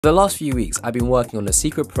For the last few weeks, I've been working on a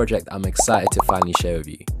secret project I'm excited to finally share with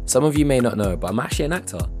you. Some of you may not know, but I'm actually an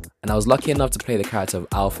actor, and I was lucky enough to play the character of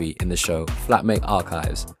Alfie in the show Flatmate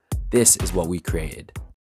Archives. This is what we created.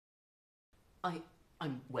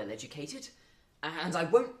 I'm well educated, and I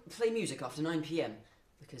won't play music after 9 PM,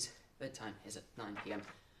 because bedtime is at 9 PM.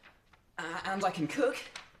 And I can cook.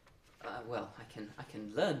 Well, I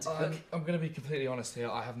can learn to cook. I'm going to be completely honest here,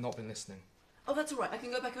 I have not been listening. Oh, that's all right, I can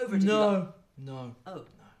go back over to No. Oh. No.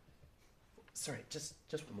 Sorry, just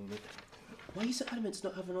one moment. Why are you so adamant to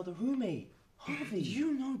not have another roommate? Harvey.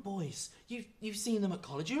 You know boys. You've seen them at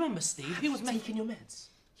college. You remember Steve? He was taking your meds.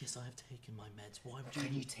 Yes, I have taken my meds. Why would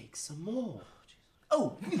Can you take some more?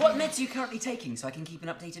 Oh, what meds are you currently taking so I can keep an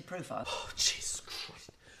updated profile? Oh, Jesus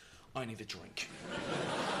Christ. I need a drink.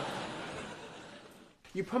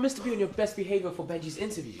 You promised to be on your best behaviour for Benji's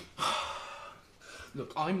interview.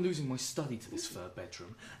 Look, I'm losing my study to this third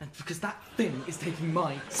bedroom, and because that thing is taking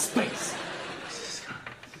my space.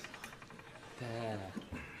 There.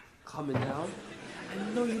 Calming down. I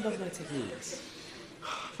know you love my techniques.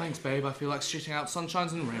 Thanks, babe. I feel like shitting out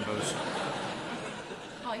sunshines and rainbows.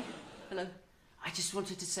 Hi. Hello. I just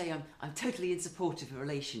wanted to say I'm totally in support of a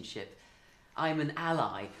relationship. I'm an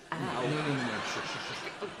ally. Ow. No.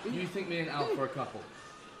 Shh. You think me and Al for a couple?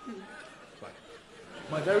 Right.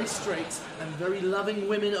 My very straight and very loving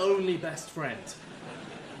women-only best friend.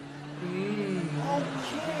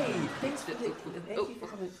 Okay. Thank you for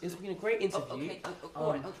coming. It's been a great interview.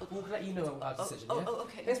 All right. We'll let you know our decision. Yeah?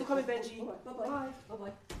 Okay. Thanks for coming, Benji. Bye.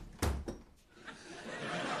 Bye.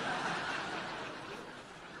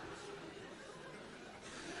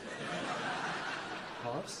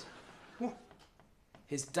 Halves? What?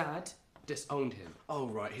 His dad disowned him. Oh,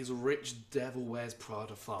 right. His rich devil wears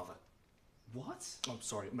Prada father. What? I'm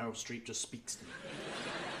sorry. Meryl Streep just speaks to me.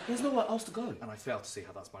 There's nowhere else to go. And I fail to see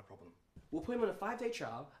how that's my problem. We'll put him on a 5-day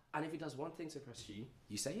trial, and if he does one thing to impress you,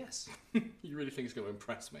 you say yes. You really think it's going to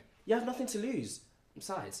impress me? You have nothing to lose.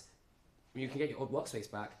 Besides, you can get your old workspace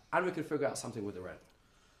back, and we can figure out something with the rent.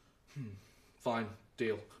 Fine,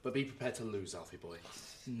 deal. But be prepared to lose, Alfie boy.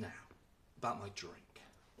 Now, about my drink.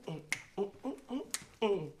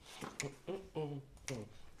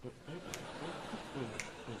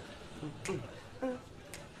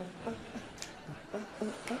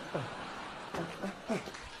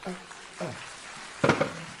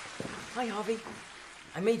 Hi, Harvey.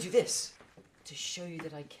 I made you this to show you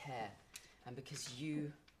that I care, and because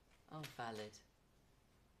you are valid.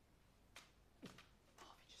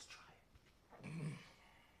 Harvey, just try it.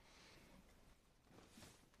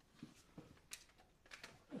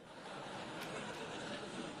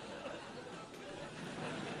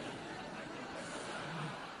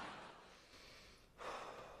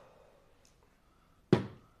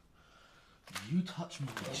 You touch my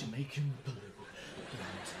Jamaican blue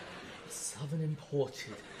and southern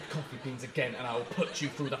imported coffee beans again, and I will put you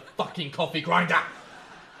through the fucking coffee grinder!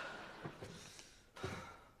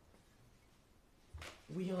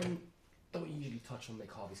 We don't usually touch on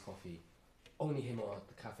Harvey's coffee. Only him or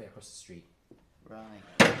the cafe across the street. Right.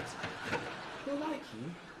 He'll like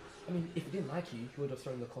you. I mean, if he didn't like you, he would have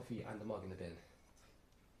thrown the coffee and the mug in the bin.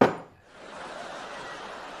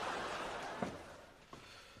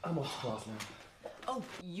 I'm off to class now. Oh,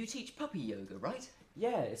 you teach puppy yoga, right?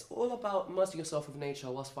 Yeah, it's all about immersing yourself with nature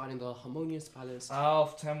whilst finding the harmonious balance.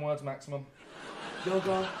 Alf, 10 words maximum.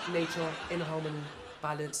 Yoga, nature, inner harmony,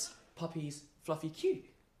 balance, puppies, fluffy, cute.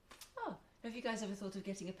 Oh, have you guys ever thought of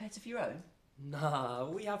getting a pet of your own? Nah,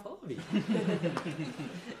 we have Harvey.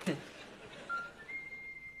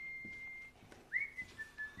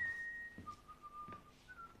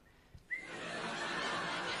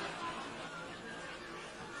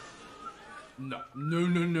 No.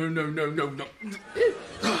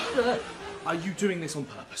 Are you doing this on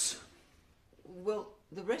purpose? Well,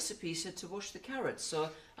 the recipe said to wash the carrots,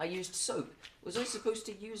 so I used soap. Was I supposed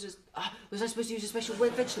to use a special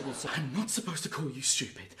red vegetable soap? I'm not supposed to call you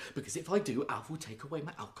stupid, because if I do, Alf will take away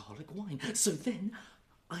my alcoholic wine. So then,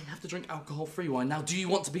 I have to drink alcohol-free wine. Now, do you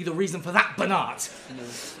want to be the reason for that, Bernard? No.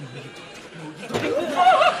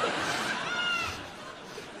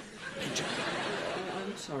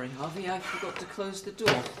 I'm sorry, Harvey, I forgot to close the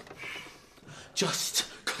door. Just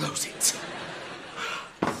close it.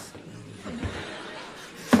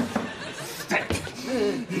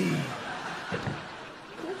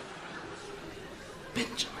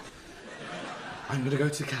 Benjamin, I'm gonna go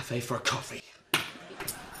to the cafe for a coffee.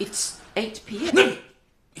 It's 8 PM. No!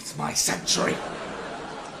 It's my sanctuary. Fine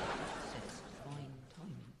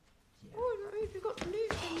timing. Oh, no, you got to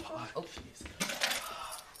leave. Oh, jeez.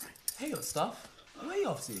 Hey, got stuff. Where are you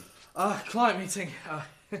off to? Client meeting.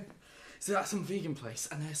 So that's some vegan place,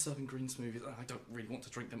 and they're serving green smoothies, and I don't really want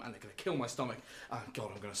to drink them, and they're going to kill my stomach. Oh,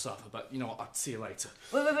 God, I'm going to suffer, but you know what? I'll see you later.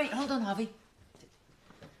 Wait, hold on, Harvey.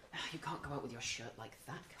 You can't go out with your shirt like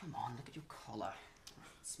that. Come on, look at your collar.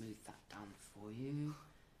 Right, smooth that down for you.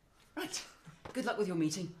 Right, good luck with your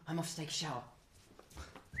meeting. I'm off to take a shower.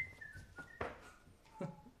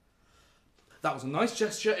 That was a nice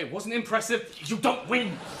gesture. It wasn't impressive. You don't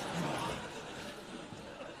win.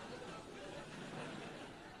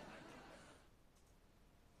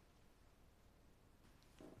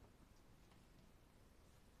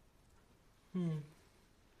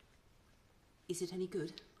 Is it any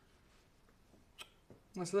good?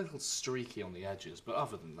 It's a little streaky on the edges, but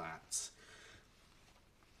other than that,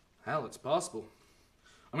 hell, it's passable.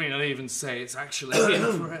 I mean, I'd even say it's actually in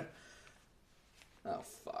for it. Oh,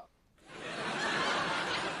 fuck.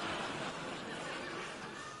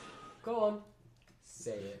 Go on.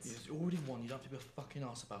 Say it. You already won. You don't have to be a fucking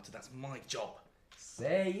ass about it. That's my job.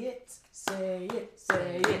 Say it. Say it.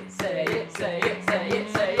 Say it. Say it. Say it. Say it.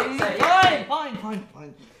 Say it. Say it.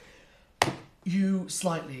 Fine. You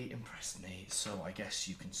slightly impressed me, so I guess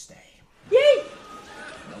you can stay. Yay!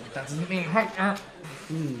 No, that doesn't mean...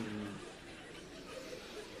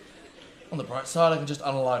 On the bright side, I can just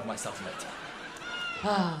unalive myself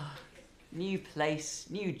later. New place,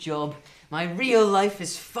 new job. My real life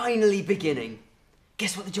is finally beginning.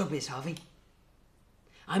 Guess what the job is, Harvey?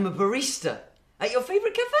 I'm a barista at your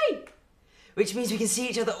favourite cafe. Which means we can see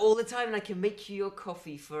each other all the time and I can make you your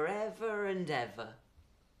coffee forever and ever.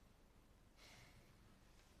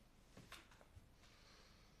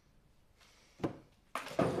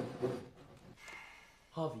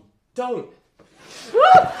 Harvey, don't!